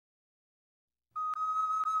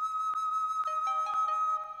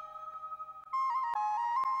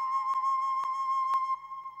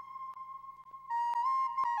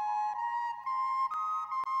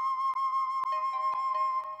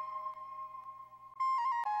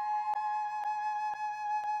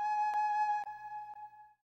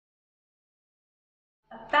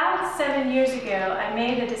7 years ago, I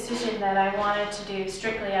made a decision that I wanted to do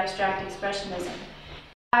strictly abstract expressionism.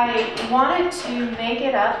 I wanted to make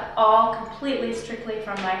it up all completely strictly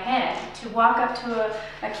from my head, to walk up to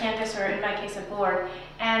a canvas, or in my case a board,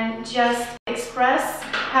 and just express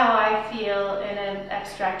how I feel in an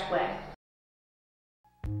abstract way.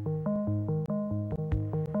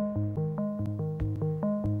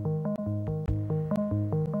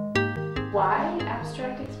 Why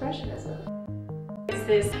abstract expressionism? It's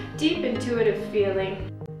this deep intuitive feeling.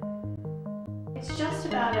 It's just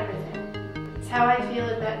about everything. It's how I feel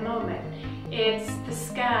at that moment. It's the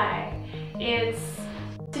sky. It's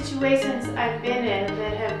situations I've been in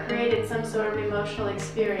that have created some sort of emotional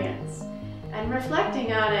experience. And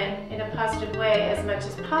reflecting on it in a positive way as much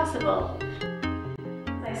as possible.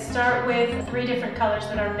 I start with 3 different colors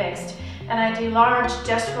that are mixed, and I do large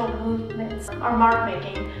gestural movements or mark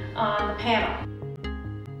making on the panel.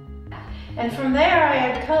 And from there I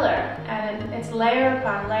add color, and it's layer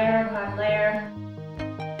upon layer upon layer.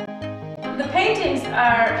 The paintings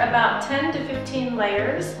are about 10 to 15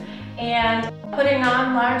 layers, and putting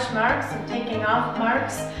on large marks and taking off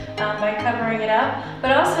marks by covering it up,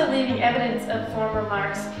 but also leaving evidence of former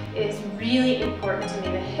marks is really important to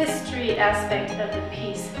me. The history aspect of the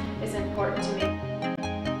piece is important to me.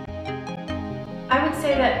 I would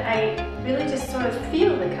say that I really just sort of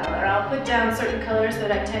feel the color. I'll put down certain colors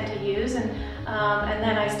that I tend to use, and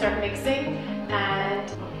then I start mixing,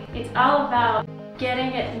 and it's all about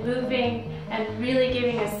getting it moving and really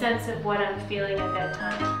giving a sense of what I'm feeling at that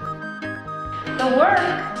time. The work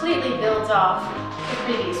completely builds off the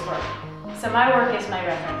previous work, so my work is my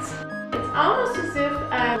reference. It's almost as if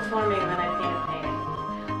I'm performing when I paint a painting,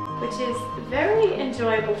 which is very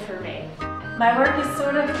enjoyable for me. My work is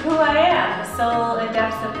sort of who I am, the soul and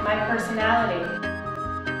depths of my personality.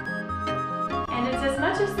 And it's as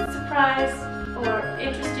much a surprise or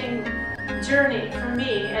interesting journey for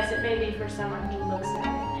me as it may be for someone who looks at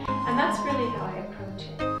it. And that's really how I approach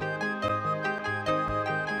it.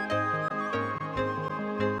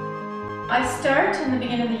 I start in the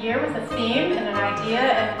beginning of the year with a theme and an idea,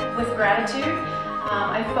 and with gratitude.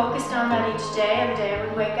 I focused on that each day. Every day I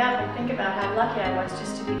would wake up and think about how lucky I was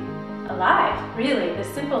just to be alive, really, the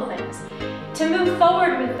simple things. To move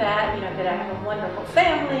forward with that, that I have a wonderful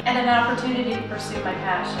family and an opportunity to pursue my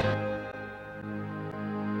passion.